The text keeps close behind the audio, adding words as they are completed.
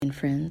morning,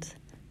 friends.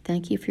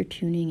 Thank you for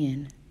tuning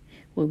in,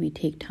 where we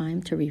take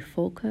time to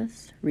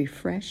refocus,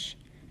 refresh,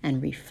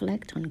 and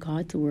reflect on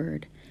God's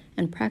Word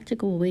and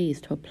practical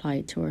ways to apply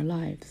it to our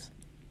lives.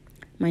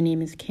 My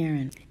name is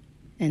Karen,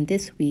 and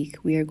this week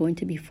we are going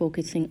to be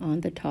focusing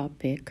on the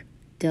topic,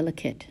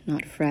 delicate,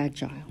 not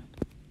fragile.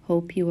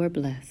 Hope you are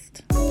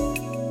blessed.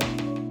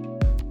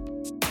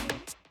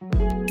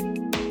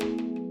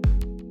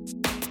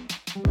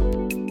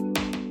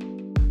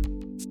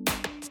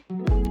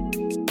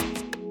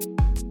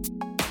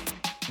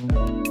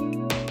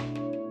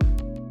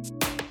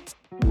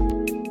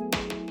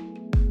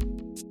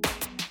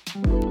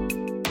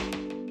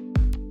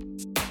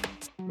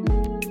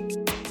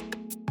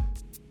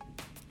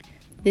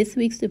 This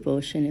week's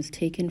devotion is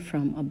taken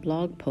from a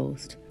blog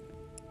post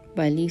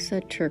by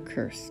Lisa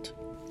TerKeurst.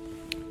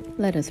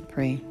 Let us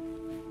pray.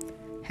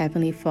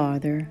 Heavenly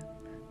Father,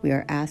 we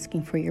are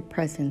asking for your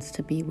presence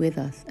to be with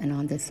us and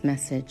on this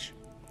message.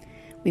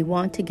 We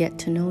want to get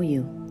to know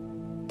you.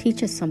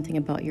 Teach us something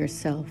about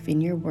yourself in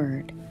your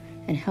word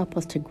and help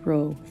us to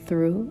grow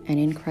through and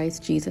in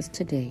Christ Jesus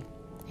today.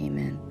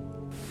 Amen.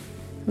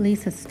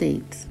 Lisa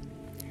states,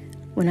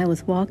 when I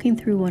was walking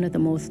through one of the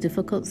most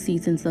difficult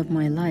seasons of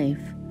my life,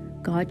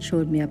 God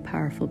showed me a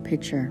powerful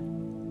picture.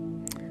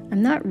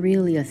 I'm not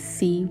really a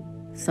see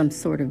some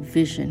sort of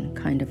vision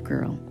kind of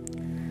girl.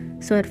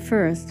 So at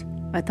first,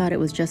 I thought it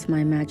was just my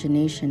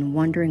imagination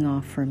wandering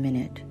off for a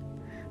minute.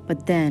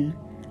 But then,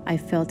 I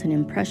felt an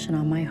impression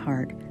on my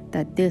heart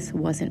that this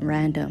wasn't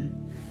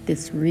random.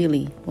 This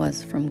really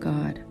was from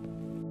God.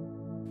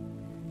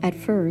 At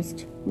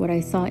first, what I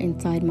saw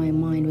inside my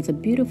mind was a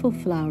beautiful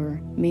flower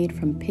made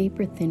from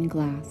paper-thin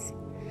glass.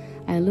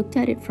 I looked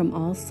at it from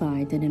all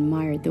sides and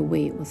admired the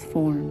way it was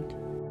formed.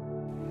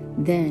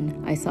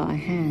 Then I saw a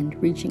hand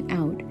reaching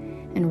out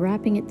and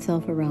wrapping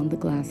itself around the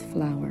glass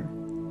flower.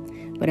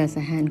 But as the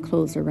hand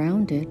closed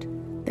around it,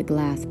 the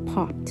glass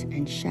popped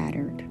and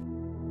shattered.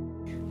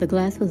 The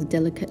glass was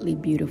delicately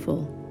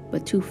beautiful,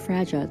 but too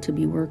fragile to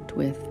be worked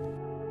with.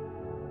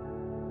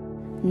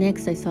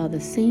 Next, I saw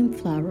the same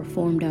flower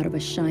formed out of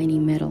a shiny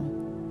metal,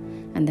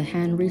 and the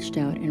hand reached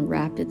out and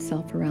wrapped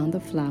itself around the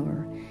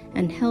flower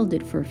and held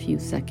it for a few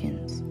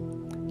seconds.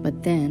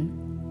 But then,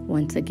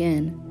 once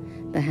again,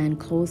 the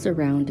hand closed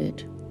around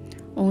it.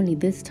 Only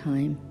this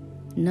time,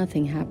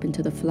 nothing happened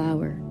to the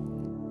flower.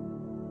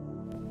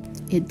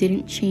 It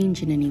didn't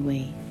change in any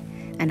way,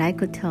 and I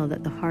could tell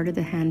that the harder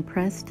the hand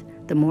pressed,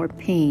 the more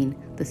pain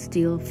the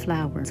steel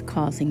flower was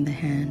causing the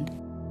hand.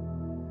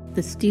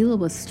 The steel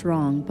was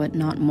strong but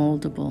not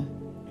moldable.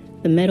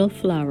 The metal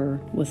flower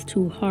was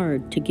too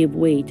hard to give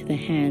way to the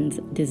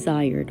hand's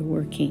desired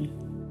working.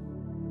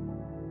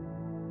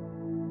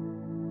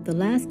 The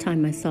last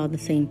time I saw the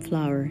same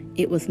flower,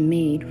 it was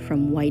made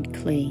from white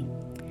clay.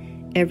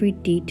 Every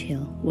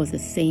detail was the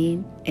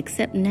same,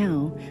 except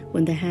now,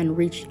 when the hand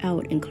reached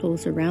out and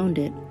closed around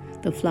it,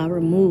 the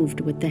flower moved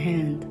with the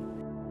hand.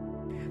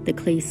 The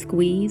clay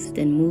squeezed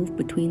and moved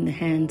between the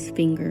hand's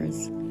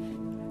fingers.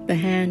 The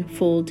hand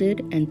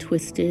folded and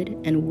twisted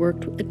and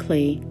worked with the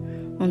clay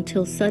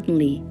until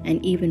suddenly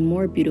an even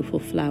more beautiful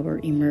flower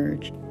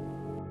emerged.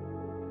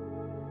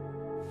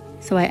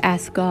 So I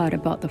asked God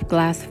about the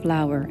glass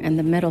flower and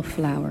the metal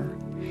flower.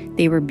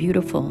 They were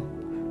beautiful,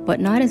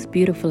 but not as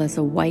beautiful as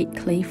a white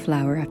clay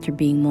flower after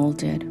being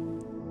molded.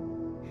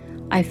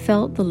 I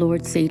felt the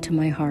Lord say to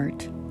my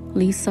heart,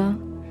 Lisa,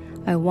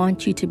 I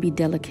want you to be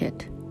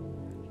delicate,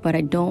 but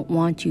I don't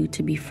want you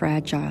to be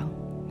fragile.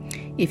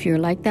 If you're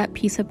like that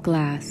piece of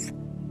glass,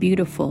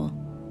 beautiful,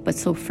 but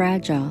so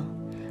fragile,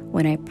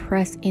 when I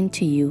press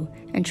into you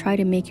and try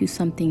to make you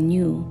something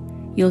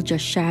new, you'll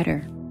just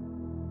shatter.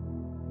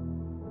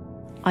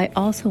 I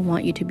also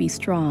want you to be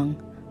strong,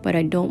 but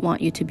I don't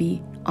want you to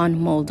be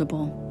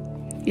unmoldable.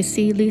 You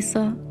see,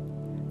 Lisa,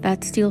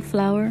 that steel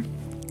flower,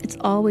 it's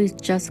always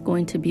just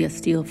going to be a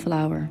steel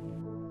flower.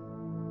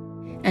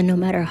 And no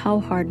matter how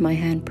hard my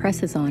hand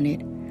presses on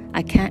it,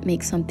 I can't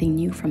make something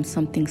new from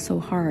something so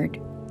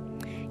hard.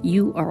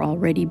 You are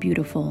already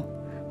beautiful,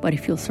 but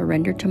if you'll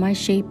surrender to my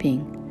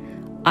shaping,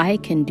 I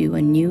can do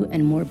a new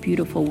and more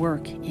beautiful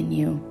work in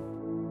you.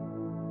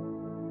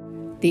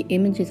 The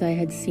images I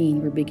had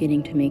seen were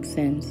beginning to make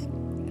sense.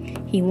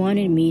 He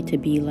wanted me to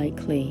be like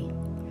clay.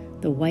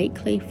 The white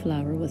clay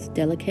flower was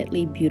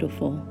delicately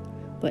beautiful,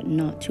 but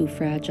not too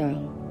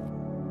fragile.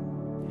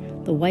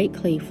 The white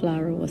clay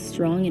flower was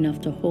strong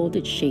enough to hold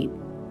its shape,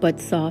 but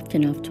soft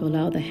enough to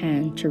allow the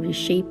hand to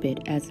reshape it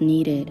as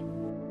needed.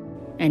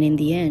 And in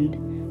the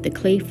end, the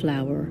clay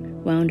flower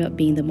wound up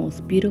being the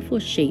most beautiful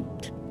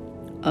shaped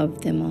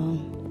of them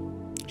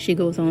all. She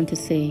goes on to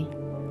say,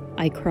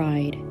 I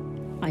cried.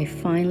 I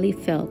finally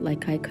felt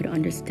like I could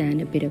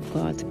understand a bit of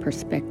God's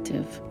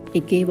perspective.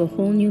 It gave a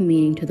whole new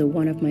meaning to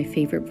one of my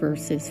favorite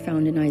verses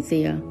found in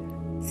Isaiah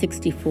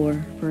 64,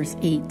 verse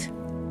 8.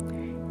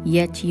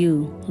 Yet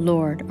you,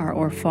 Lord, are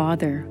our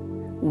Father.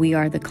 We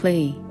are the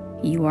clay.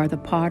 You are the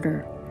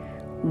potter.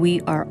 We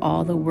are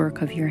all the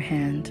work of your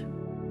hand.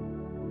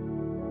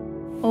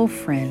 Oh,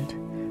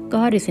 friend,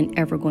 God isn't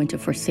ever going to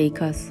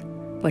forsake us.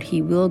 but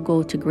He will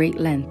go to great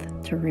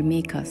length to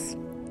remake us.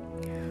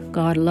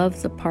 God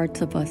loves the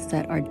parts of us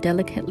that are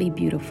delicately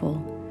beautiful,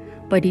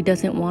 but He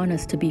doesn't want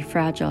us to be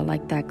fragile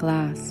like that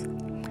glass.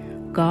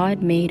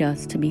 God made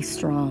us to be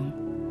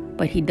strong,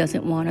 but He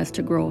doesn't want us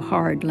to grow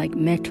hard like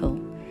metal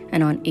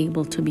and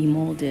unable to be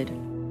molded.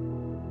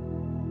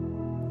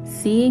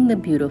 Seeing the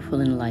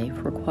beautiful in life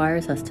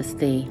requires us to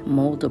stay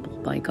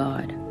moldable by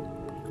God.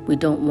 We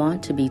don't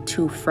want to be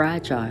too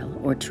fragile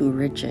or too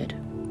rigid.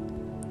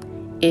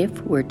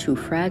 If we're too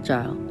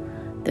fragile,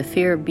 the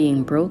fear of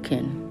being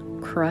broken,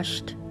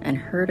 crushed, and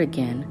hurt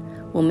again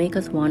will make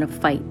us want to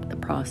fight the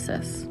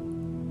process.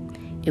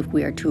 If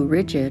we are too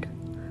rigid,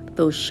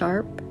 those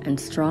sharp and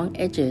strong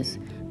edges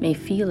may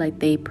feel like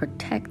they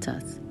protect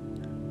us,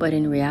 but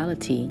in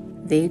reality,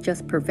 they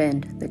just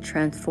prevent the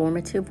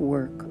transformative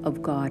work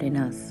of God in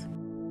us.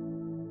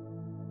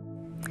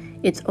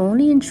 It's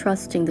only in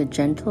trusting the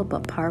gentle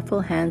but powerful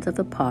hands of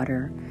the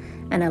potter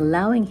and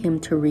allowing Him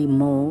to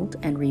remold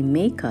and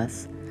remake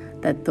us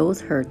that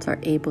those hurts are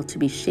able to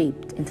be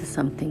shaped into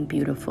something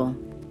beautiful.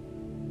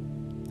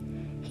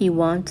 He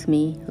wants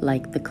me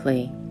like the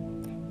clay,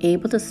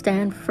 able to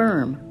stand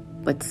firm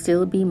but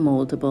still be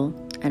moldable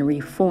and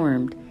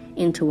reformed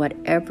into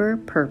whatever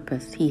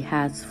purpose He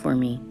has for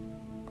me.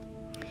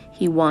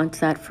 He wants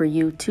that for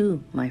you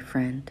too, my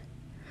friend.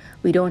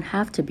 We don't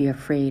have to be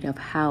afraid of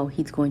how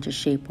He's going to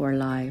shape our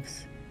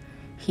lives.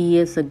 He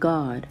is a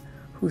God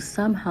who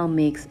somehow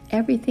makes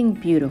everything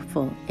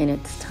beautiful in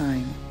its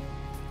time.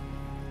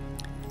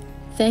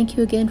 Thank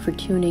you again for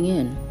tuning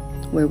in,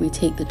 where we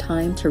take the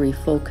time to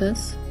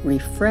refocus,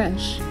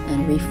 refresh,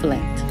 and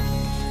reflect.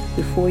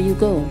 Before you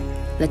go,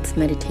 let's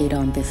meditate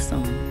on this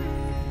song.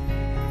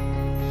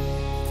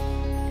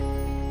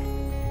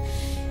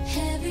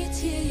 Every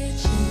tear your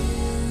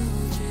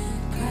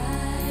children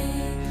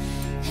cry,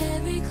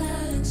 every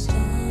cloud and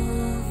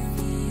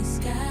stormy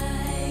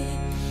sky,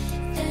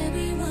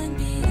 everyone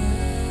beat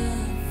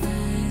up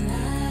by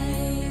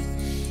life,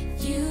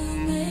 you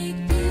make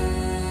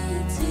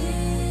beautiful.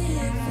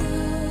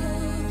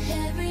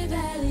 Every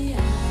valley I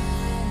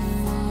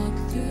walk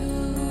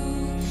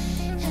through,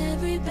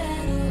 every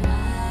battle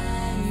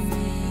I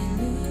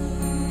may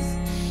lose,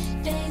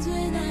 days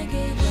when I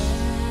give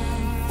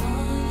up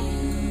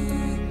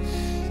on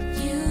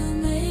you, you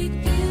make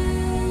beautiful.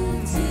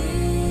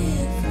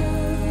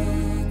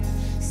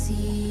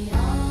 See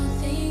all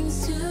things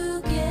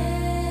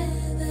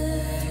together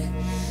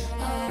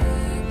are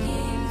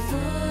working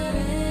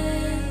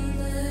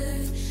forever,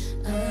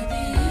 a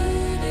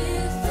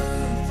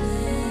beautiful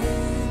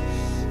plan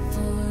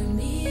for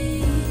me.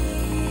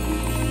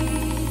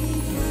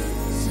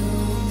 So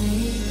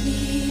make me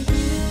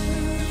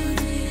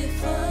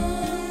beautiful,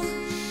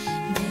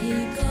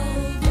 make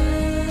over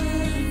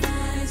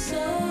my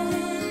soul,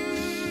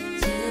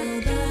 till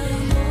the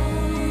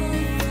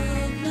whole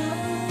world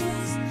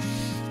knows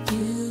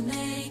you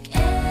make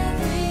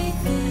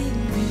everything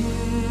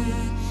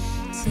beautiful.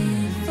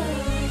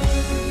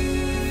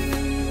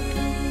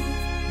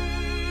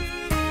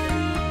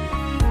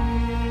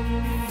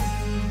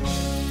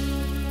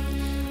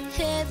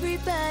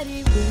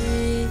 Everybody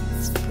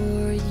waits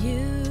for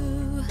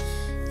you,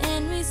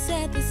 and we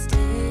set the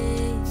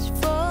stage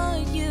for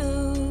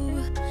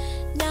you.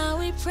 Now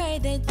we pray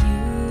that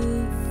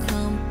you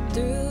come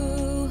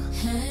through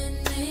and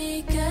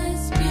make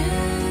us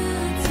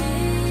beautiful.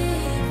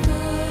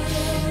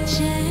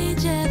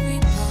 Change every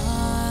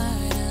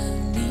part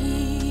of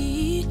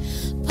me,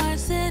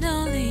 parts that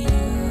only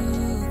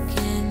you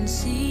can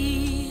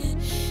see.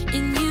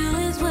 In you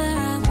is where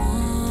I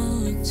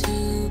want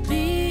to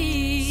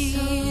be.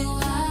 So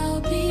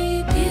I'll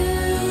be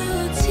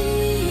beautiful.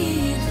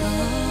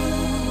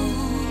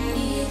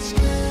 Each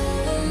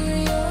color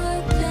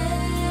you're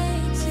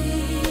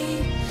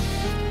painting,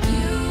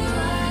 you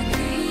are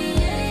creating.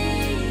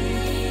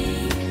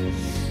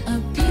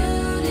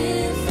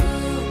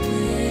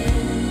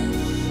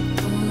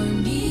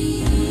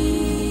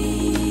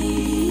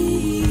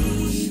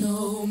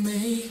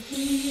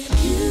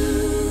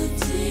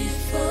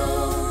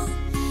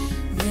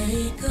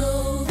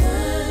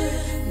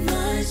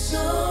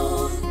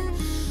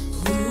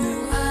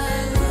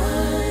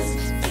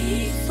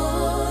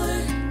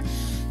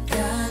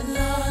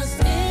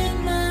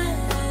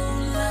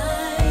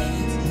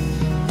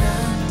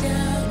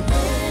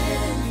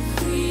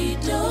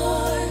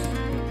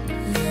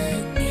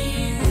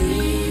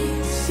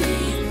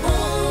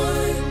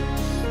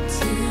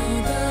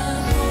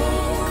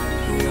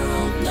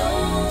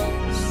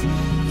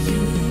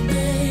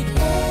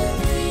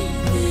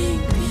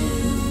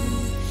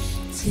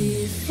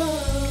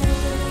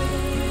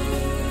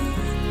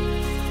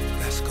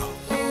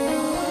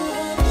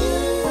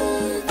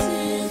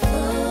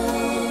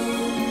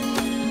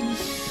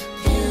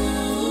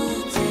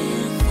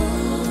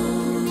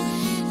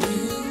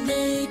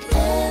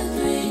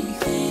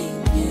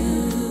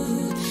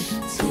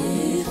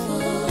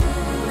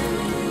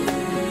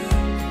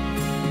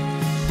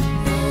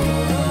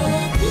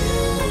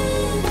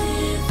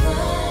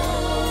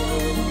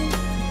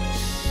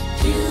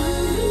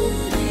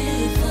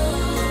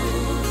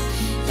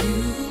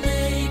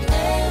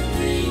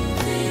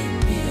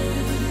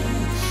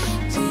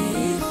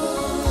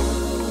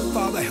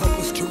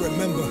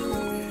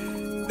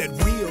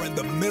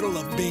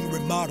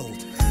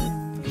 remodeled,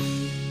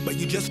 but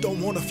you just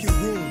don't want a few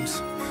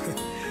rooms.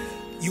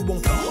 You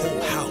want the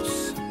whole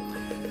house,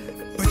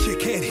 but you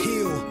can't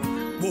heal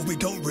what we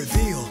don't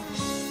reveal.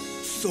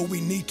 So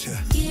we need to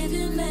give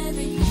him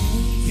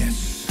everything.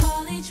 Yes.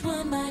 Call each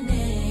one by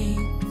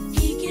name.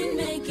 He can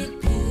make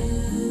it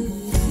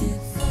beautiful.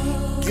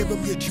 Give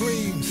him your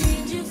dreams.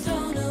 Dreams you've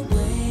thrown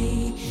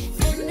away,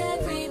 and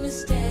every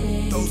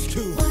mistake. Those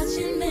two. Watch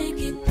him make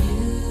it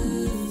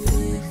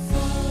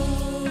beautiful.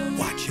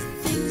 Watch him.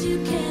 Things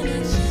you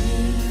cannot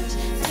change,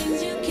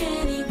 things you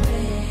can't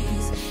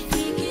erase.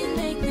 He can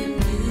make them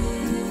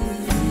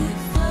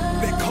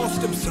beautiful. They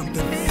cost him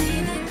something.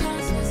 See, the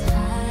cost was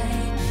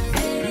high.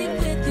 Paid it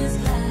with his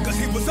life. 'Cause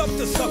he was up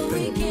to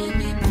something. We can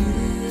be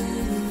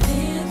beautiful.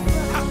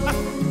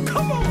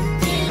 Come on.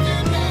 Give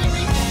him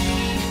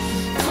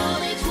everything.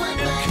 Call each one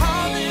by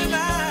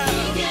name.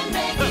 He can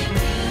make it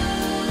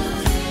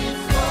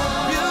beautiful.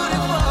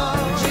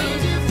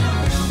 Dreams you've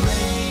thrown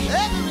away,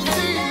 and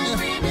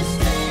every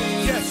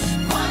mistake. Yes.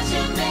 Watch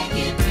him make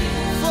it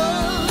beautiful.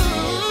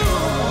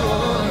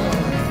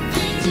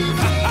 Things you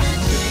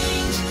can't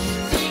change,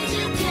 things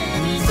you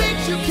can't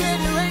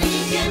erase.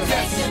 He can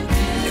make them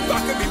If I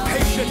can be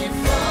patient,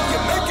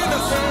 you're making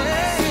us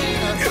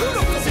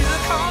beautiful. See the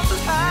cost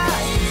is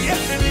high.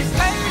 Yes. And he's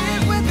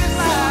paid with his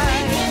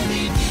life. can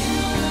be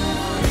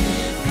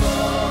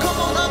beautiful. Come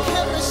on up,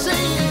 help me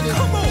sing it.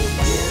 Come on.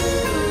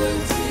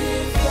 Beautiful.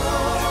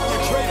 You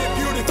traded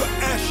beauty for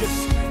ashes,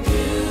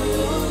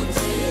 Beautiful.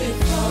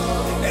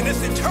 and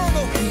it's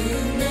eternal. You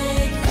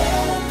make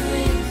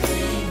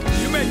everything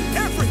You made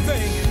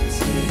everything.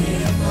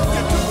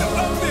 You took the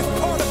ugliest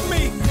part of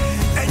me,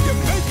 and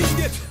you're making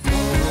it.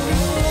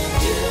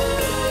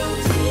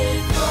 beautiful.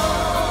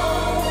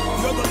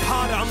 You're the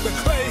potter, I'm the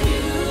clay.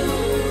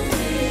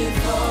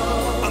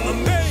 I'm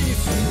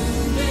amazed.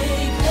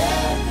 Make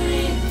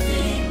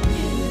everything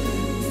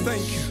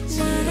Thank you.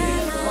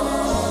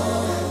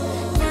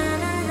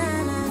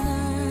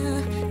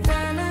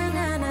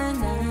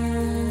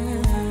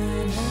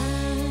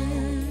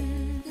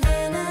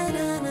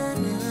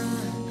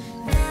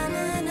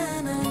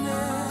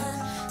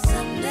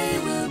 Someday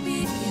we'll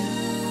be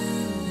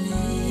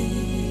beauty.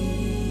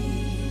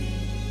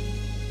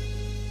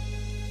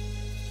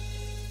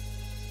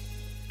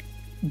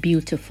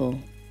 Beautiful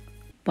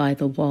by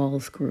the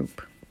Walls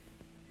Group.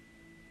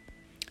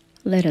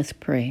 Let us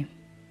pray.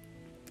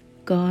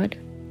 God,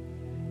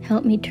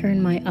 help me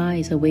turn my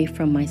eyes away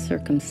from my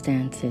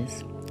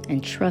circumstances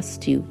and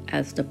trust you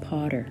as the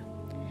potter,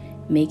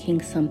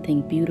 making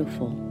something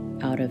beautiful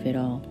out of it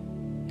all.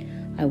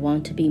 I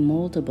want to be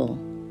moldable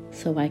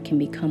so I can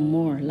become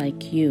more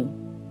like you.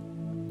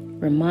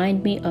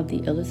 Remind me of the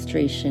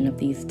illustration of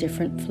these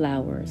different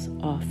flowers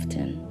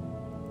often.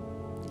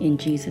 In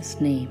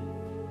Jesus' name,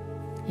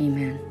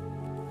 amen.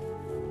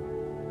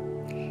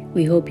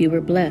 We hope you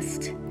were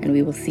blessed, and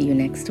we will see you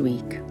next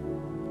week.